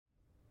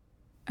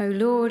O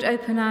Lord,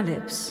 open our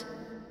lips,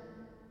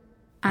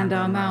 and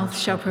our mouth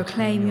shall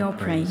proclaim your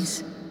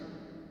praise.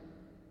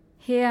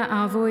 Hear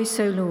our voice,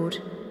 O Lord,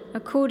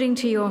 according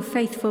to your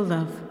faithful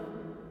love.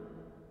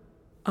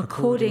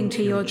 According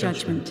to your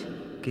judgment,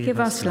 give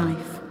us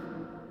life.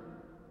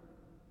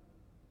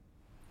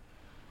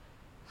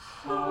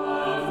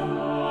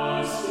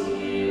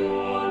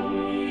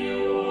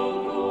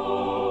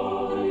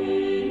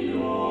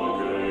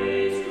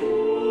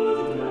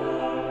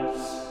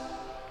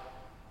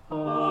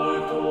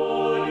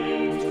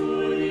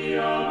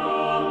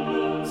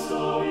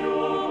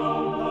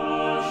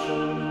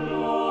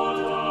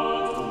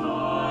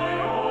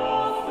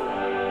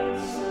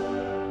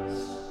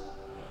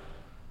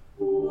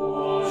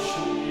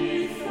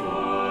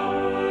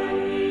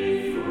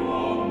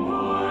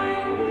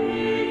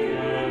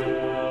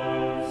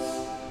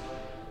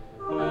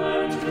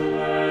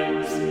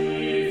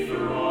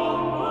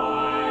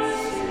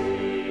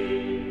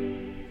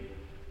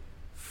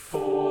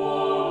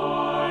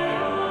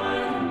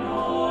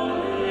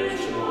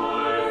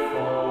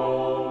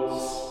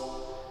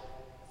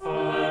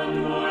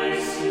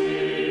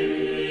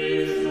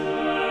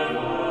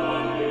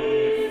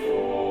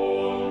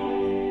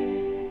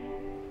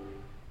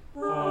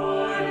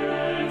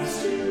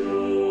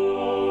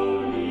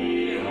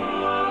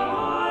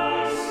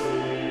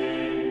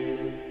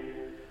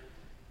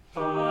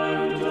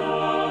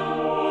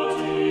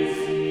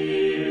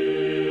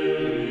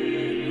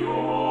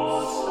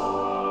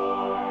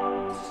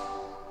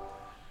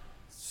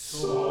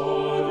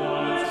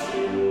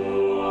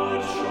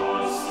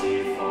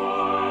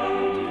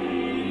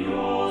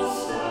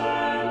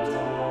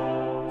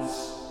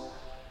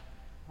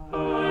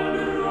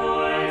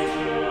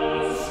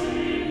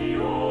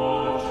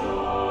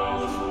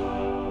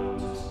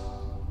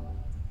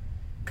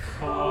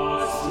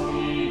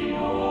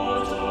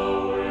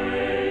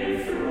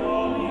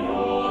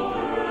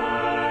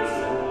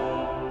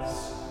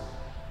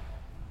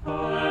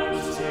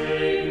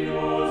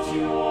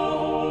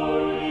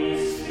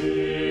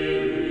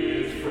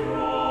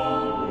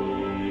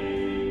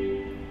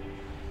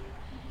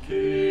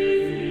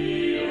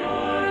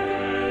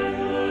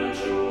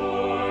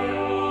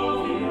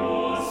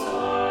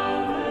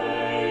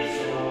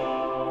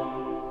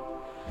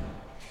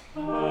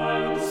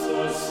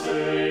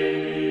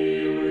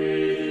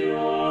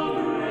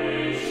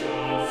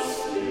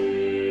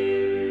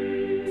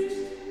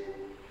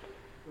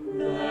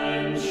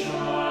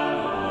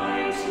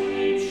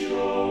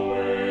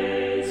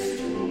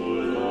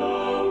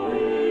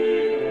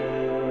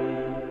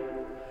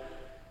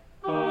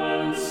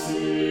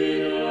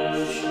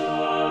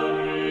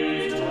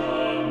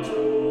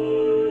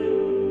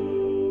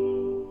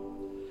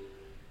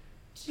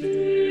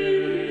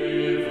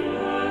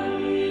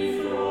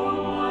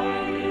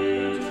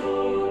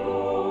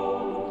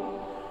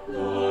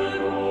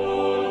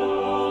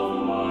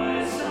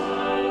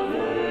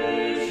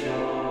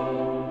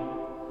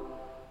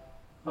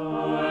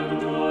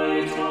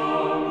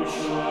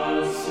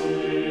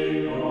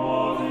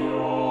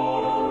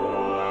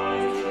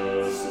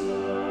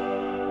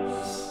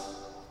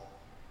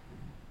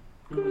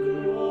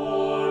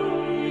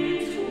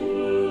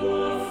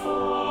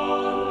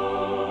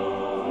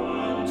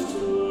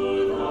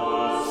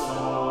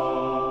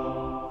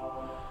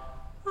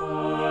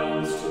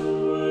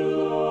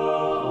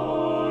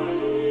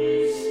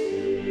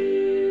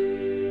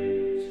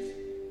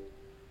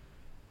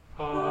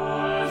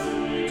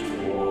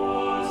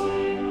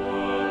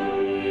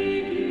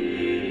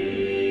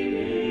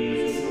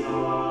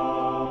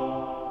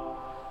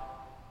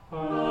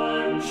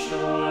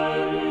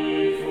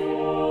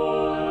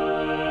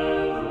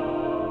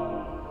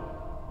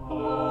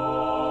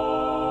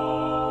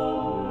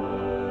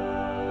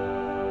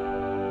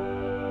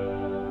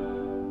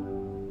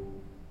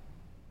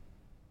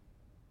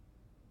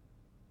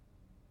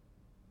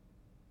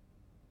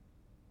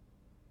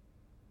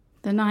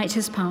 The night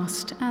has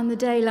passed, and the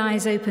day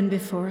lies open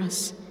before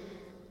us.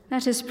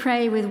 Let us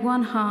pray with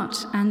one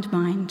heart and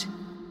mind.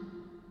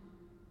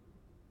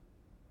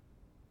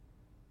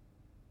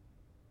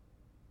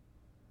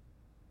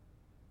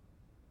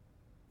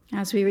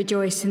 As we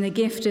rejoice in the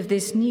gift of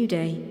this new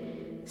day,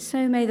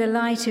 so may the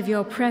light of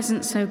your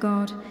presence, O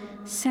God,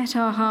 set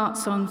our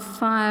hearts on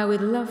fire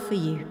with love for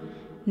you,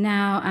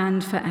 now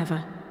and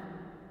forever.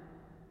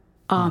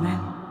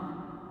 Amen.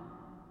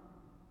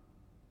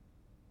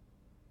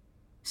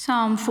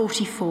 Psalm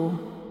 44.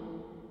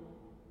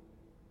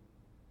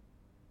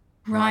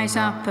 Rise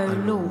up, O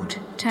Lord,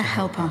 to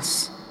help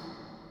us.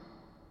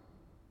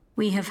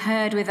 We have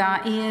heard with our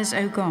ears,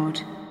 O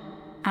God,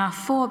 our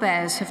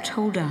forebears have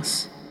told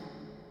us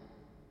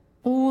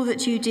all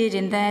that you did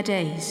in their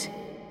days,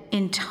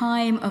 in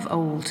time of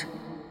old.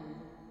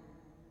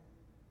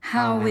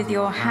 How with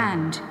your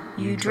hand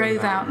you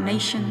drove out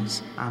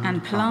nations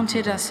and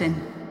planted us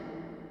in,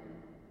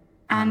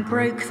 and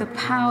broke the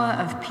power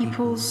of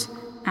peoples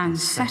and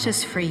set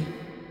us free.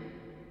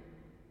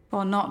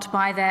 For not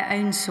by their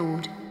own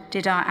sword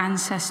did our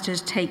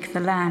ancestors take the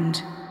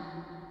land,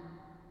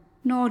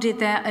 nor did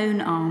their own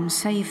arm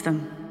save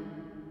them.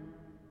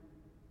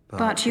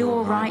 but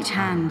your right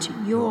hand,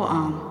 your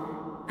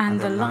arm, and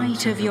the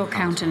light of your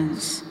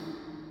countenance,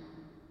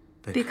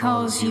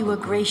 because you were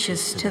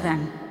gracious to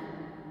them.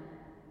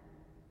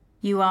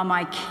 You are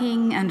my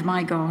King and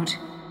my God,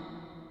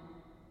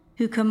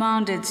 who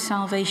commanded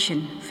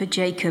salvation for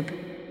Jacob.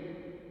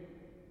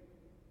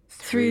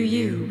 Through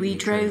you we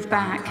drove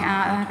back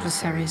our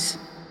adversaries.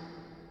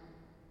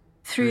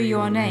 Through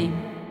your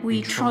name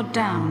we trod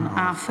down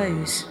our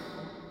foes.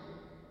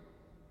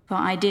 For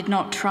I did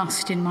not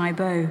trust in my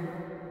bow.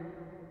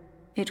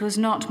 It was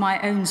not my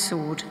own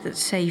sword that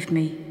saved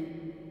me.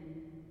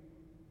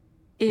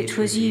 It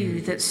was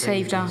you that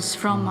saved us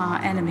from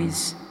our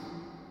enemies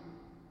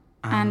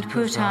and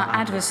put our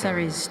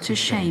adversaries to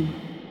shame.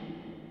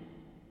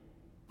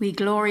 We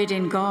gloried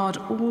in God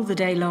all the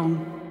day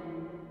long,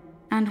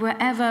 and were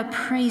ever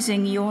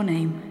praising your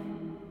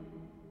name.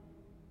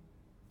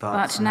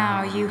 But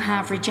now you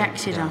have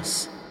rejected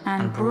us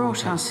and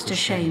brought us to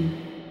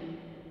shame,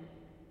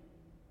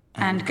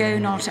 and go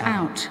not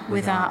out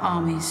with our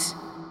armies.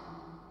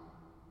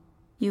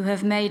 You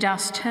have made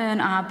us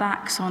turn our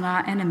backs on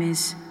our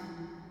enemies,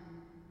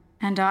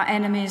 and our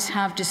enemies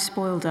have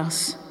despoiled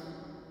us.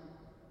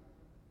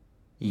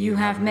 You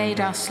have made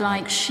us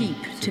like sheep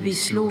to be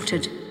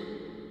slaughtered,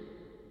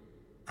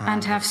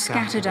 and have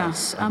scattered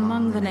us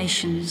among the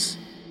nations.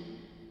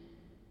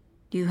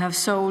 You have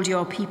sold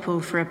your people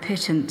for a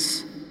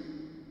pittance,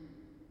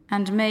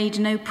 and made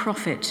no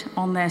profit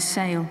on their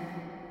sale.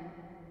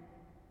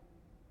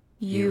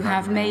 You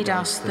have made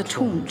us the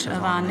taunt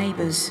of our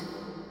neighbors,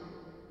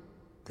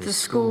 the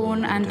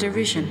scorn and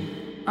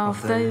derision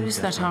of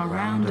those that are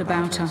round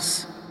about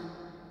us.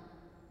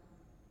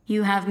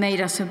 You have made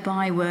us a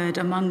byword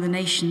among the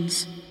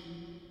nations.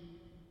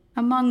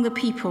 Among the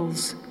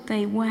peoples,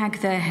 they wag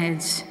their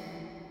heads.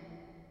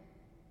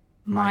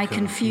 My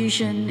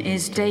confusion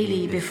is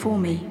daily before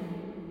me,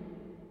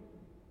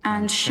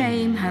 and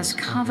shame has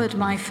covered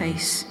my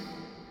face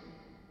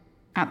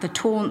at the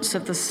taunts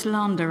of the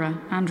slanderer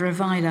and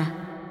reviler,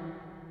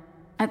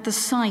 at the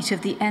sight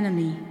of the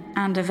enemy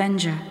and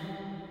avenger.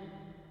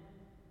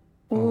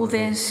 All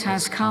this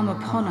has come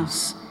upon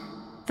us,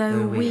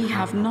 though we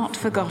have not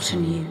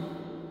forgotten you,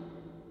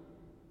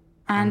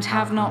 and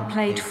have not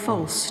played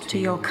false to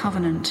your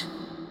covenant.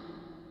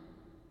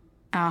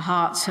 Our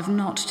hearts have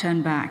not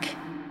turned back,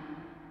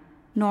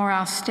 nor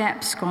our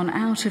steps gone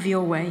out of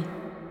your way.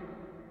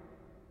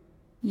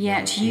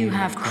 Yet you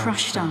have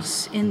crushed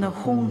us in the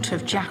haunt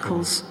of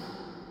jackals,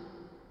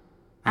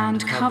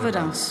 and covered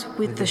us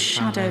with the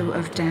shadow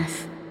of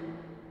death.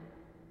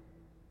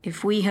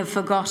 If we have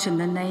forgotten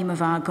the name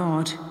of our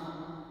God,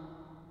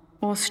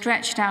 or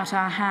stretched out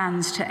our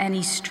hands to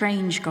any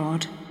strange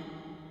god,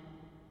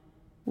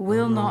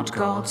 will not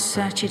God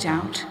search it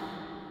out?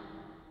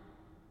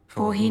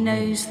 For he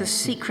knows the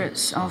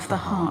secrets of the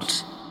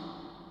heart.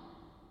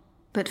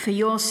 But for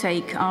your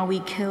sake are we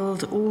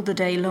killed all the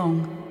day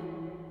long,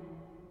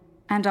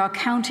 and are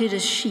counted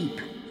as sheep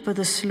for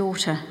the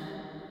slaughter.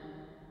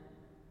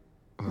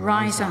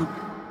 Rise up,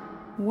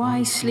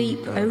 why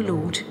sleep, O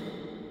Lord?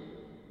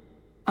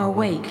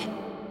 Awake,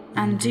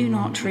 and do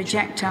not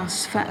reject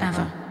us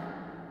forever.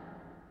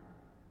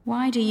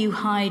 Why do you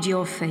hide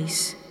your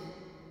face,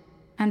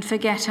 and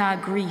forget our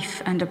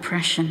grief and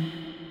oppression?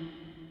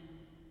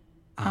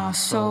 Our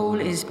soul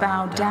is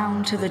bowed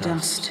down to the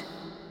dust.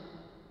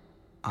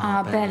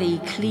 Our belly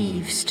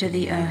cleaves to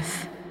the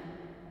earth.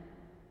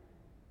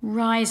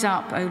 Rise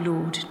up, O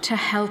Lord, to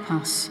help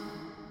us,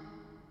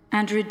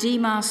 and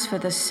redeem us for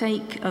the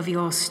sake of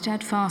your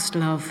steadfast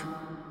love.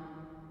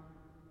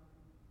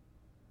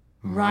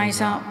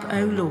 Rise up,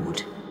 O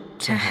Lord,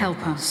 to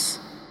help us.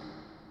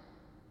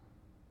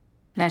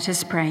 Let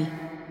us pray.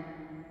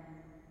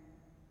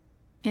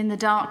 In the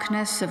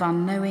darkness of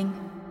unknowing,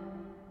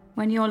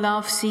 when your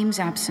love seems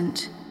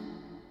absent,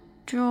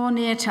 draw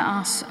near to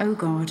us, O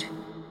God,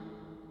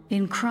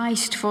 in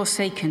Christ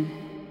forsaken,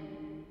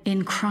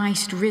 in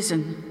Christ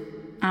risen,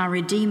 our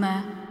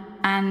Redeemer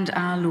and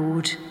our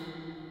Lord.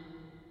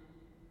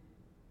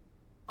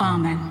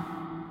 Amen.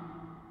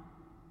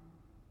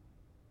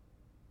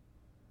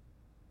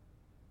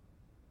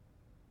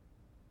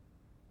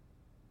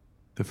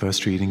 The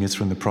first reading is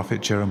from the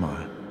prophet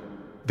Jeremiah,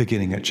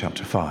 beginning at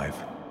chapter 5,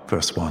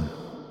 verse 1.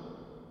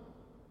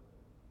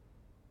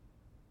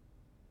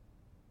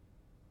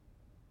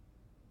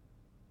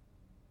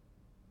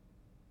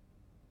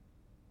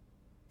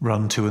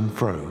 Run to and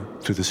fro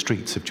through the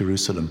streets of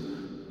Jerusalem.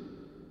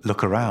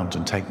 Look around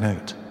and take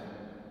note.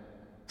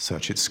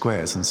 Search its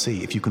squares and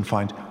see if you can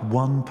find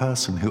one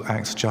person who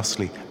acts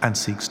justly and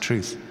seeks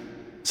truth,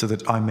 so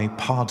that I may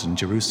pardon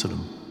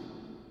Jerusalem.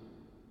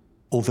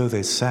 Although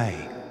they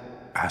say,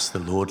 "As the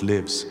Lord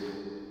lives,"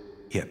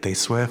 yet they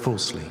swear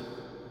falsely.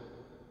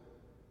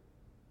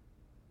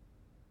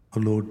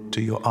 O Lord,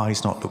 do your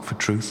eyes not look for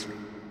truth?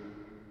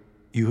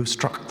 You have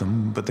struck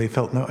them, but they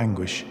felt no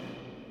anguish.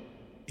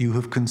 You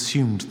have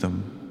consumed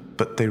them,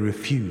 but they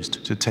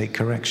refused to take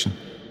correction.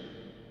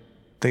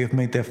 They have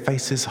made their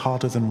faces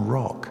harder than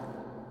rock.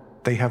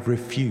 They have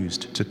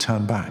refused to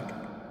turn back.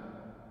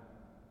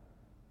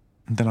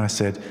 And then I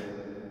said,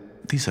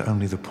 These are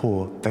only the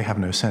poor, they have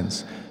no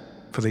sense,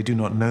 for they do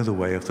not know the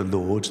way of the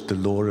Lord, the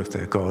law of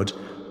their God.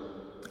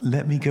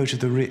 Let me go to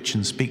the rich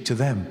and speak to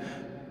them.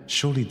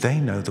 Surely they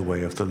know the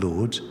way of the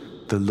Lord,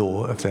 the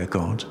law of their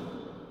God.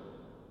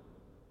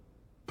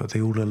 But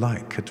they all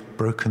alike had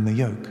broken the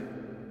yoke.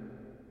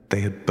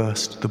 They had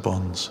burst the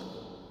bonds.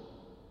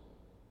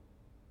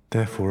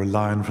 Therefore a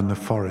lion from the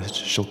forest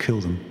shall kill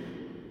them.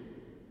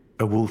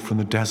 A wolf from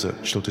the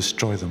desert shall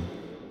destroy them.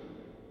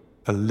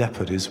 A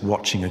leopard is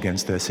watching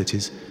against their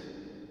cities.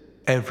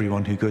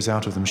 Everyone who goes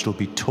out of them shall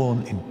be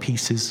torn in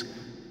pieces,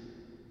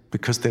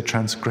 because their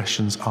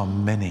transgressions are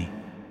many,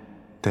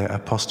 their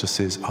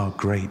apostasies are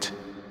great.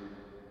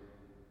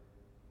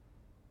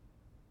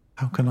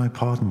 How can I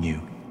pardon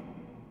you?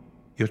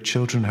 Your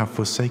children have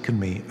forsaken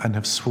me and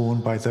have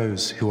sworn by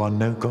those who are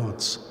no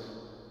gods.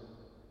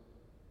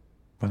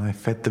 When I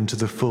fed them to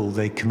the full,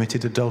 they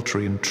committed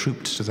adultery and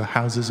trooped to the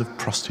houses of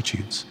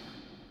prostitutes.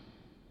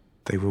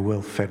 They were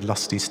well-fed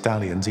lusty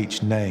stallions,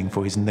 each neighing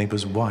for his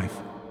neighbor's wife.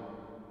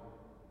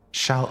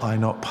 Shall I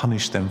not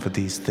punish them for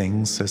these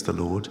things, says the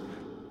Lord?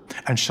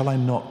 And shall I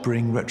not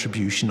bring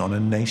retribution on a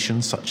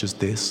nation such as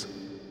this?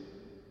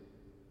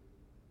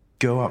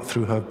 Go up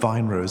through her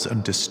vine rows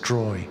and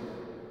destroy,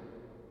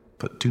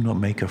 but do not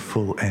make a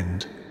full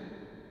end.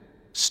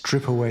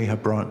 Strip away her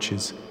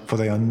branches, for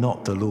they are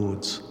not the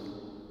Lord's.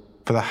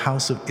 For the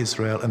house of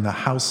Israel and the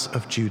house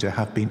of Judah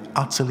have been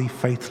utterly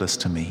faithless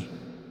to me,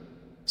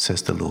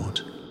 says the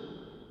Lord.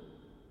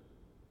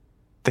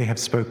 They have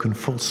spoken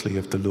falsely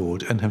of the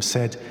Lord and have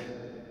said,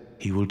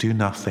 He will do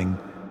nothing,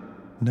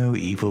 no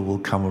evil will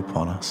come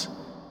upon us,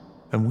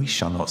 and we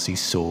shall not see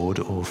sword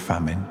or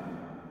famine.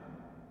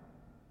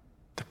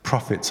 The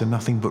prophets are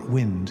nothing but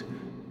wind,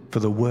 for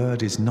the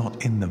word is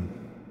not in them.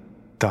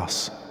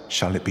 Thus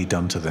shall it be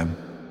done to them.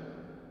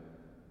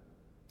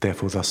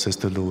 Therefore thus says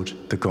the Lord,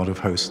 the God of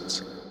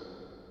hosts,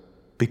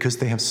 because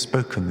they have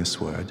spoken this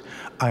word,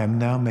 I am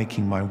now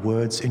making my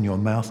words in your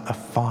mouth a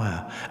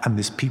fire, and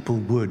this people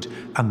wood,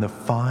 and the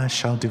fire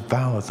shall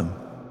devour them.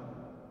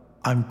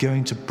 I'm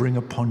going to bring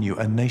upon you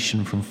a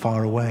nation from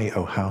far away,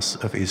 O house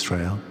of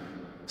Israel,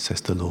 says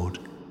the Lord.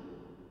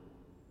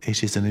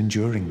 It is an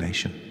enduring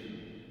nation.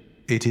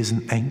 It is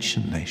an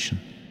ancient nation,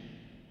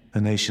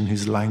 a nation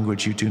whose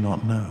language you do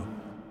not know,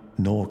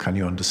 nor can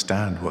you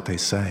understand what they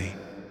say.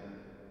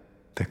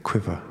 Their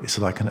quiver is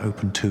like an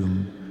open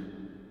tomb.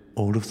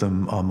 All of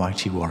them are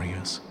mighty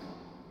warriors.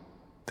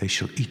 They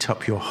shall eat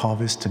up your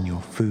harvest and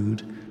your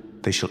food.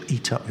 They shall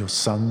eat up your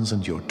sons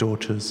and your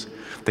daughters.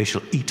 They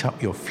shall eat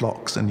up your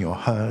flocks and your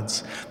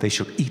herds. They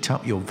shall eat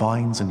up your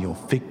vines and your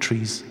fig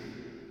trees.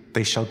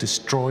 They shall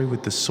destroy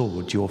with the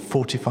sword your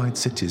fortified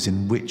cities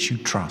in which you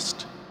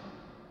trust.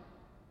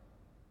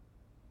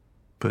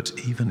 But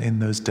even in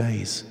those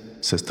days,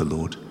 says the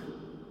Lord,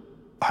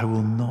 I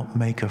will not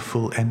make a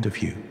full end of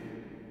you.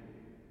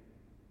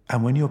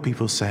 And when your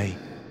people say,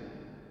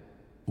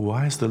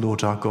 Why has the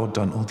Lord our God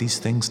done all these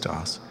things to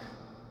us?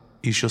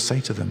 You shall say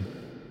to them,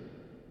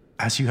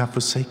 As you have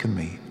forsaken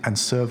me and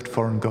served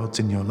foreign gods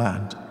in your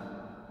land,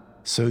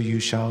 so you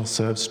shall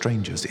serve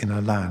strangers in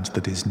a land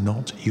that is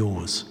not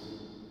yours.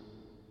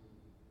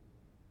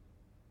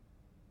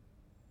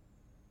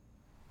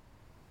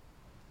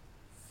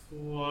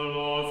 Full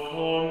of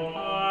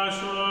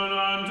compassion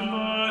and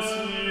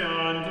mercy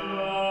and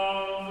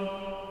love,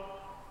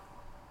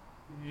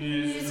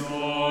 is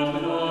God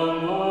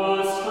the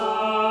Most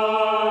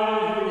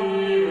High,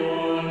 the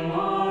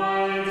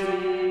Almighty,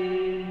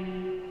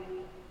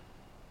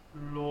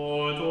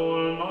 Lord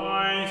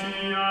Almighty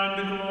and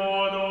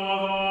God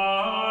of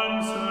our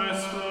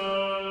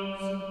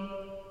ancestors.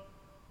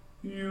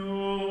 You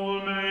who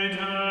made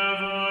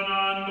heaven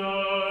and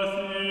earth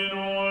in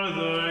all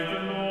their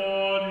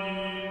glory.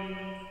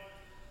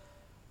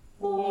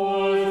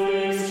 All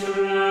things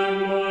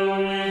tremble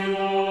with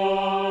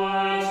awe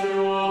at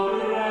your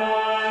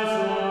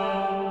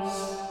presence.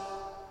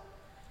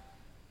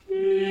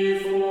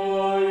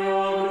 Before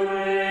your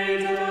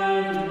great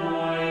and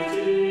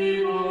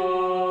mighty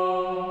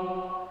power,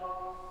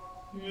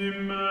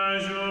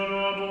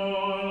 immeasurable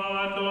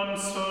and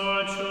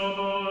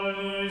unsearchable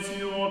is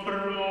your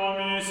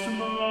promised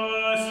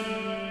mercy.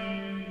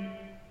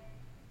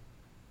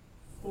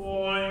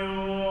 For you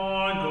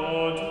are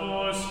God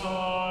Most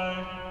High.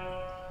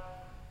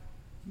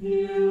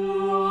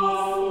 You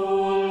are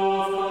full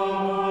of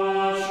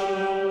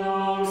compassion,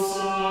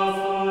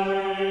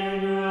 long-suffering,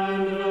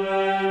 and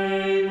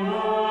very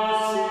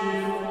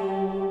merciful.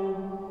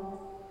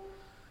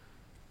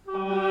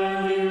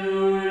 And you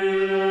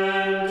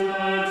relent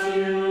at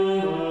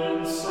human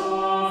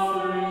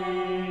suffering.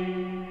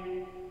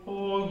 O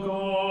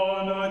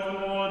God,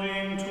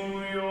 according to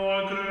your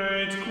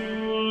great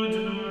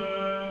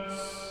goodness,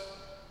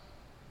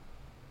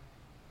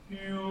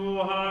 you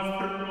have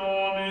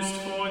promised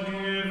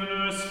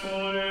forgiveness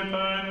for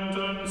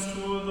repentance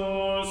to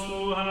those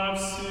who have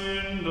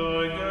sinned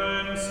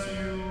against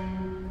you.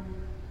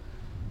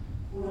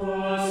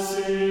 The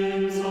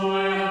sins I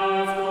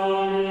have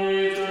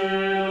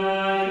committed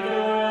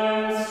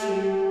against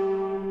you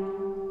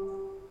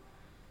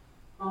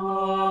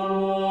are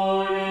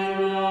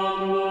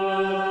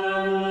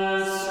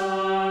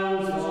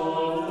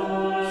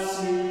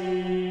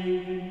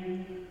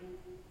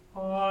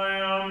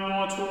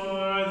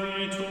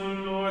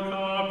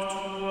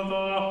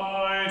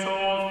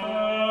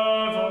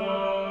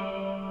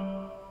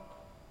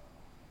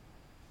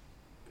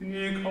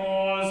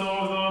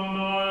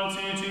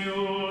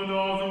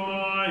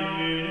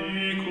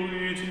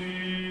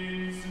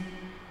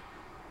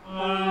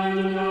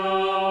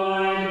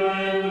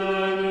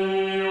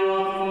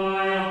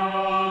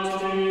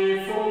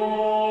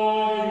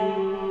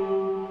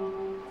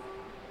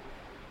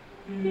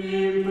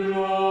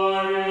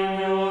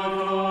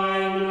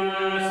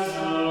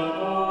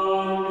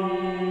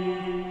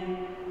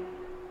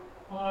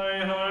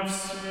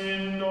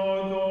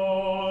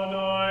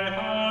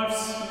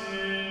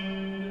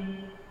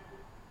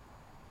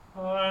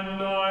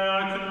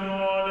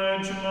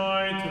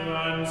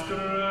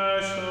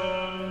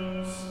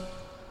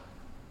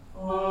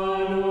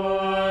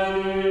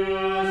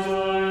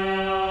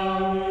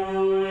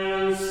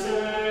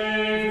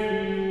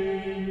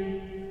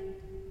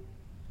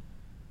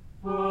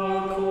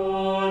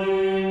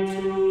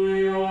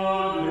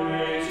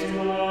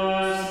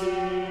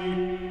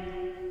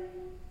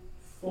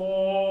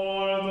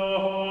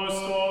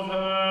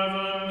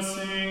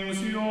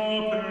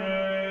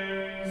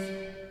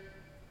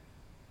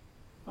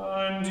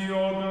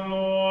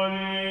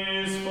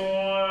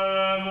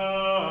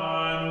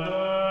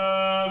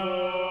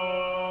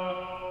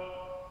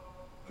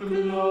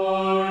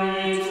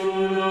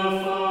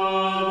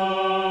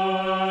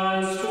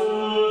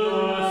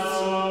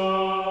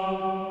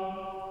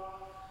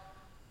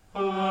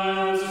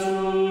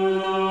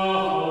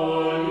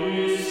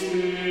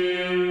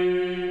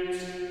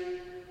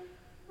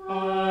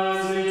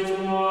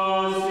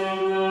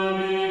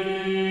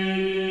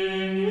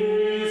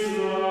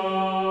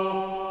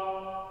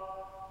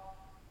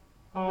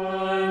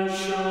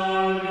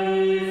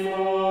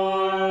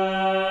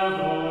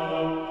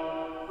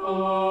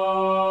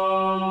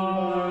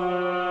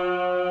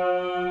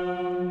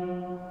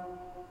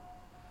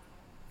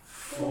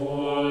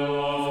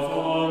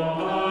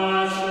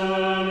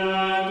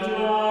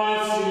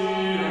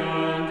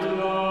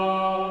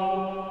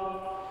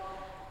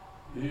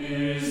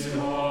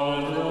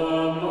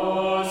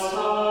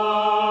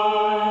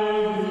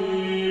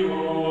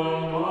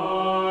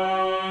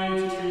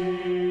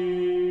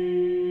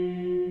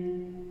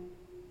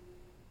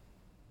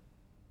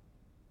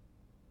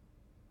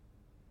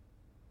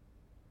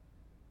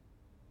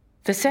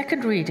The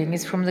second reading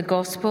is from the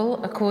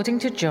Gospel according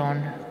to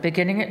John,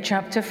 beginning at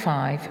chapter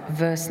 5,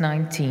 verse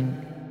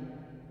 19.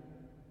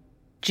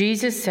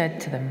 Jesus said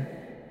to them,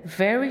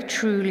 "Very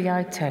truly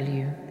I tell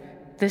you,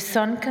 the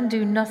Son can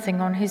do nothing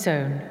on his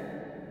own,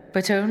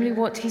 but only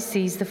what he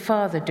sees the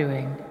Father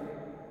doing.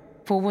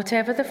 For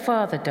whatever the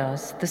Father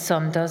does, the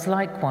Son does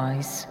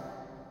likewise.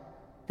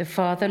 The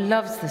Father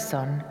loves the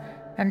Son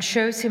and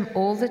shows him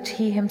all that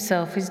he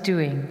himself is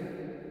doing.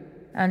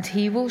 And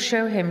he will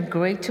show him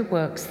greater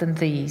works than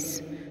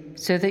these,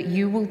 so that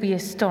you will be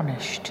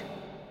astonished.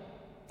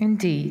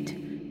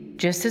 Indeed,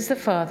 just as the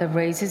Father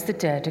raises the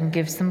dead and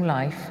gives them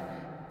life,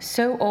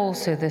 so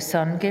also the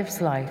Son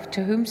gives life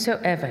to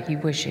whomsoever he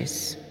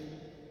wishes.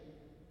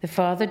 The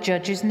Father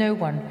judges no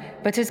one,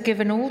 but has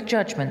given all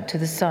judgment to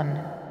the Son,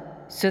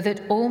 so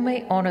that all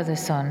may honor the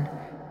Son,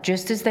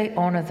 just as they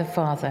honor the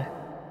Father.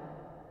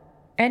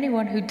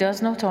 Anyone who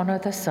does not honor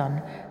the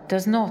Son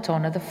does not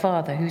honor the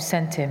Father who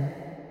sent him.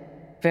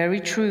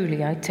 Very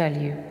truly I tell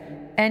you,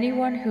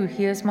 anyone who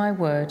hears my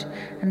word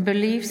and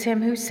believes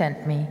him who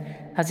sent me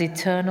has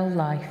eternal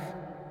life,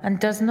 and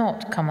does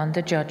not come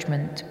under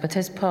judgment, but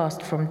has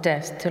passed from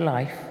death to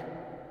life.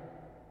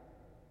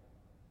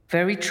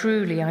 Very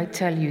truly I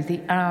tell you,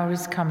 the hour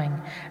is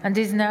coming, and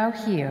is now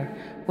here,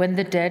 when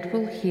the dead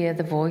will hear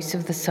the voice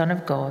of the Son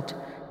of God,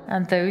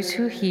 and those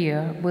who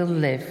hear will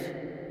live.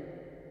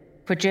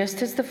 For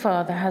just as the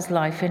Father has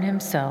life in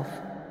himself,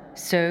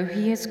 so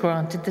he has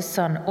granted the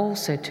Son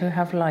also to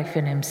have life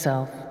in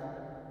himself,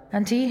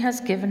 and he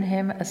has given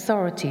him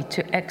authority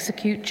to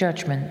execute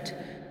judgment,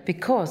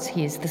 because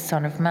he is the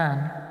Son of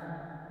Man.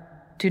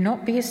 Do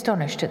not be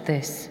astonished at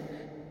this,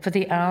 for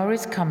the hour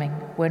is coming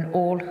when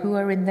all who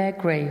are in their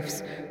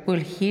graves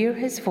will hear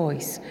his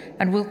voice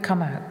and will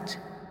come out,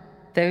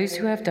 those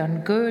who have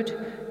done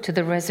good to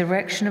the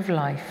resurrection of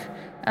life,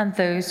 and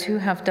those who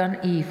have done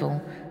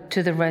evil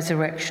to the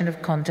resurrection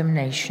of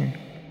condemnation.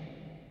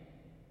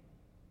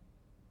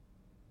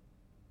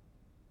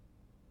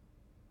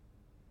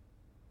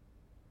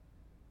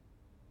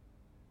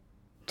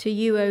 To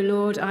you, O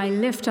Lord, I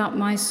lift up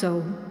my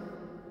soul.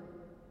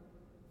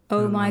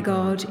 O my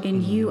God,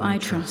 in you I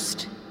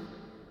trust.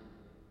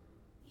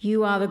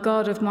 You are the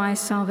God of my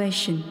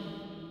salvation.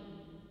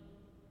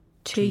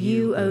 To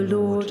you, O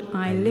Lord,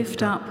 I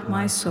lift up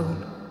my soul.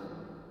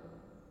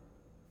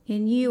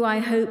 In you I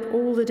hope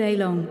all the day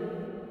long.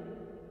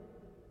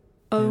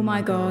 O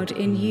my God,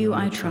 in you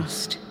I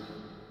trust.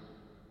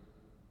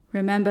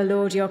 Remember,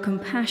 Lord, your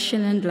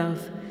compassion and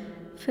love,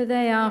 for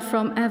they are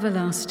from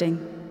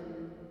everlasting.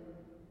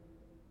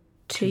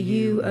 To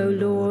you, O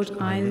Lord,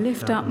 I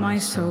lift up my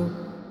soul.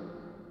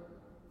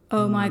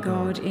 O my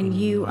God, in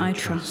you I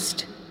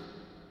trust.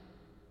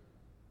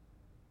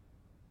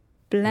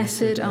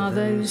 Blessed are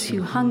those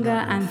who hunger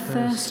and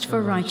thirst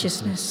for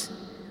righteousness,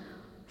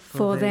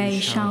 for they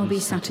shall be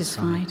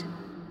satisfied.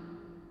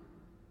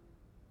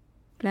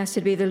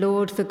 Blessed be the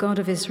Lord, the God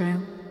of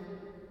Israel,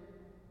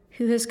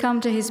 who has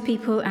come to his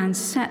people and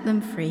set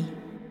them free.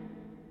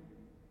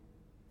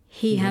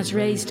 He has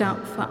raised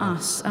up for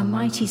us a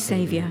mighty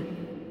Saviour,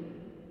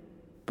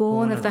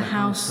 born of the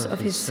house of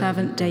his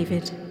servant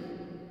David.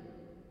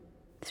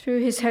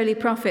 Through his holy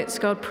prophets,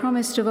 God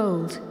promised of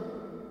old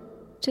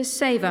to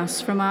save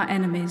us from our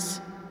enemies,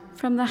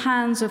 from the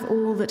hands of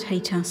all that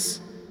hate us,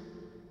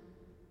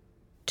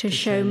 to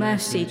show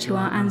mercy to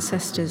our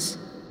ancestors,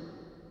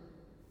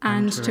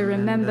 and to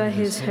remember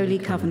his holy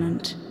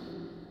covenant.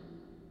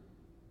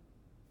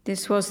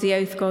 This was the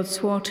oath God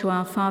swore to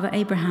our father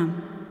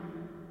Abraham,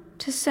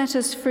 to set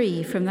us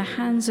free from the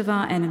hands of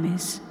our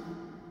enemies,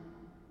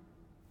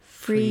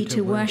 free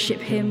to worship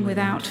him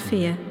without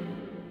fear,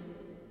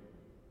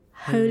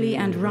 holy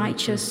and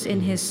righteous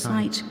in his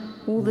sight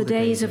all the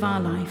days of our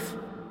life.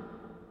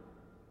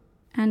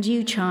 And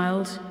you,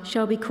 child,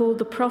 shall be called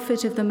the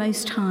prophet of the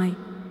Most High,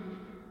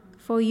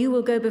 for you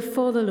will go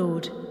before the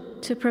Lord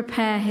to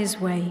prepare his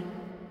way,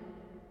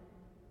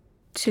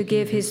 to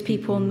give his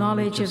people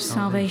knowledge of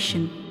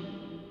salvation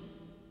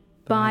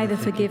by the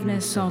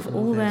forgiveness of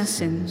all their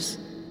sins,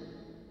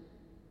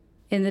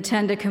 In the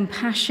tender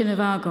compassion of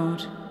our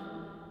God,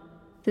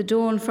 the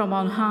dawn from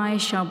on high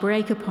shall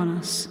break upon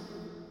us,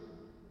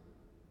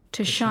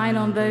 to shine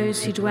on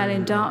those who dwell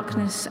in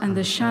darkness and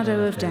the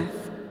shadow of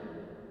death,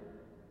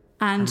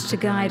 and to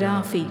guide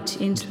our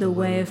feet into the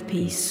way of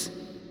peace.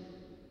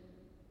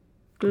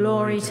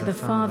 Glory to the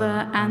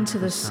Father, and to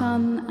the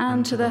Son,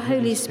 and to the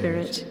Holy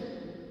Spirit,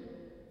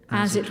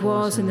 as it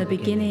was in the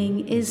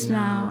beginning, is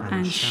now,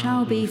 and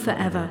shall be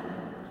forever.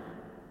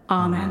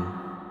 Amen.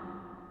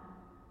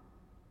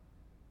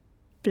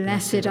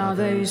 Blessed are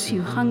those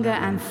who hunger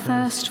and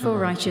thirst for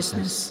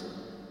righteousness,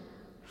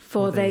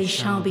 for they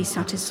shall be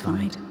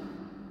satisfied.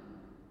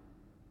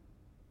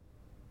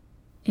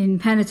 In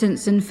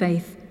penitence and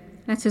faith,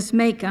 let us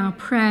make our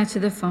prayer to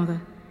the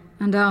Father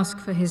and ask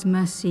for his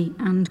mercy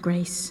and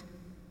grace.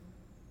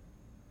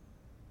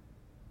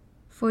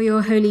 For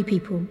your holy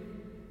people,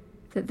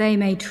 that they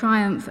may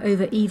triumph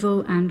over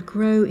evil and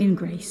grow in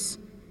grace,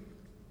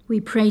 we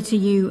pray to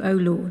you, O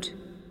Lord.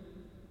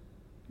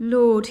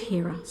 Lord,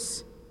 hear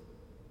us.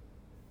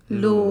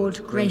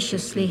 Lord,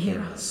 graciously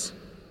hear us.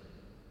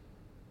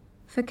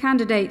 For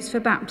candidates for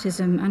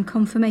baptism and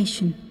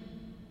confirmation,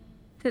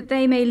 that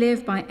they may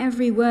live by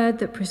every word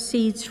that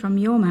proceeds from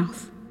your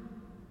mouth,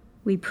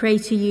 we pray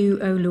to you,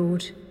 O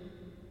Lord.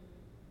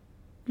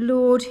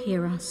 Lord,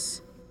 hear us.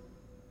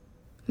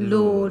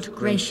 Lord,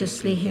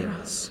 graciously hear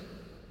us.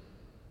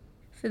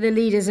 For the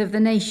leaders of the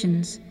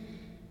nations,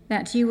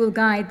 that you will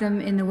guide them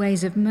in the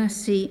ways of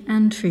mercy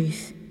and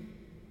truth,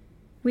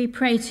 we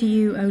pray to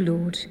you, O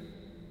Lord.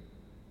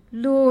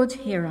 Lord,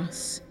 hear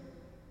us.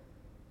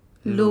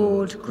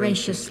 Lord,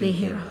 graciously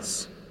hear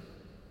us.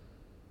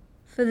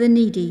 For the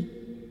needy,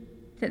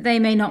 that they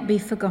may not be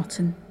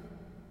forgotten,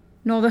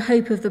 nor the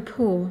hope of the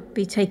poor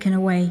be taken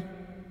away,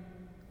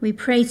 we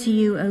pray to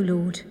you, O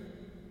Lord.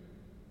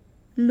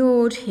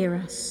 Lord, hear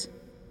us.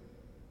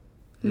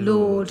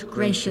 Lord,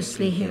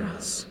 graciously hear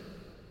us.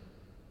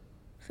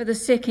 For the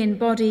sick in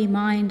body,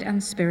 mind,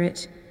 and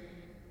spirit,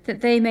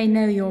 that they may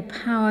know your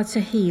power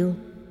to heal,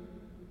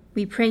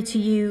 we pray to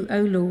you,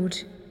 O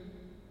Lord.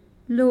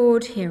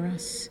 Lord, hear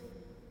us.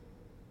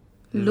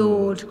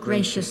 Lord,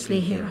 graciously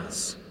hear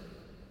us.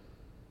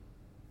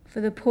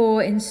 For the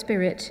poor in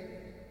spirit,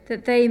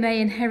 that they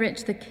may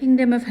inherit the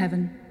kingdom of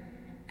heaven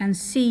and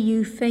see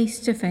you face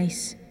to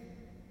face,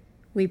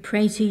 we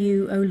pray to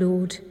you, O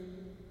Lord.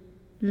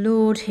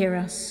 Lord, hear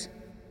us.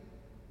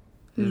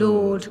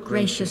 Lord,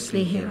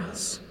 graciously hear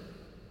us.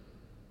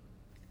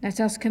 Let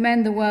us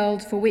commend the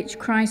world for which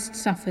Christ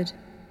suffered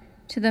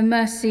to the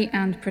mercy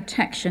and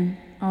protection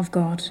of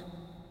God.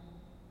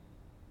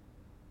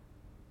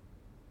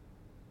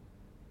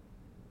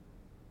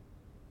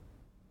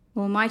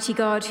 Almighty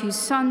God, whose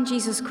Son,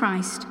 Jesus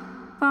Christ,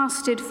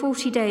 fasted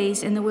 40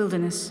 days in the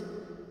wilderness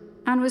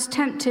and was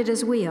tempted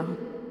as we are,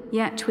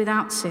 yet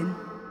without sin,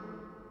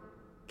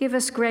 give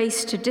us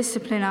grace to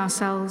discipline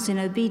ourselves in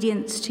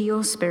obedience to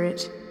your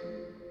Spirit,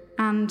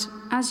 and,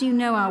 as you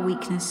know our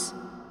weakness,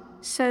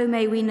 so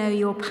may we know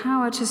your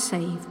power to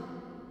save,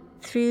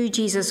 through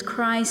Jesus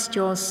Christ,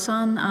 your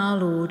Son, our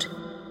Lord,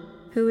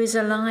 who is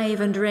alive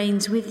and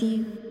reigns with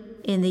you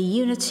in the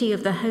unity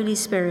of the Holy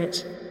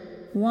Spirit,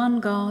 one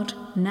God,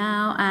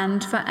 now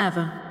and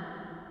forever.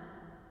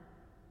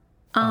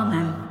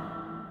 Amen.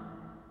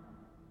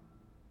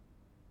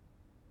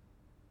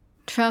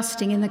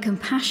 Trusting in the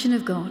compassion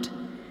of God,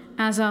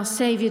 as our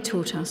Saviour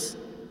taught us,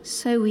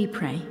 so we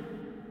pray.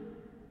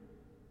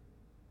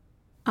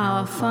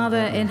 Our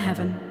Father in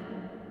heaven,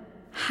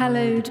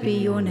 hallowed be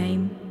your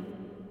name.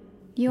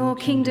 Your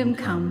kingdom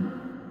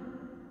come,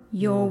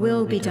 your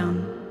will be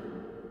done,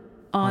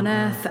 on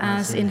earth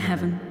as in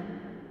heaven.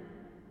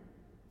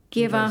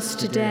 Give us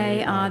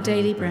today our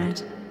daily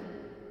bread.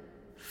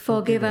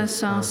 Forgive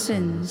us our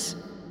sins,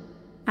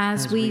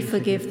 as we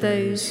forgive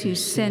those who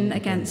sin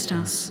against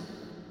us.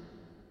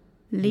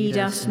 Lead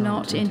us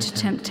not into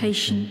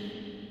temptation,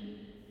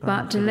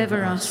 but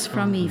deliver us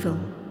from evil.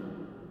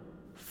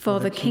 For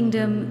the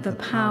kingdom, the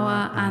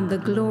power, and the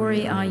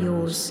glory are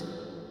yours,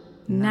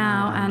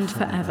 now and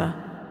forever.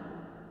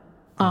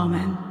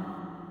 Amen.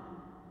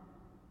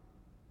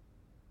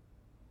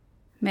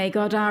 May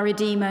God our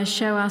Redeemer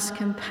show us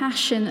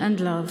compassion and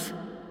love.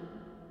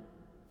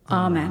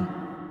 Amen.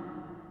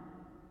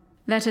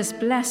 Let us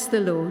bless the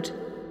Lord.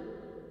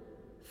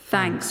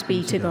 Thanks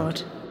be to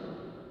God.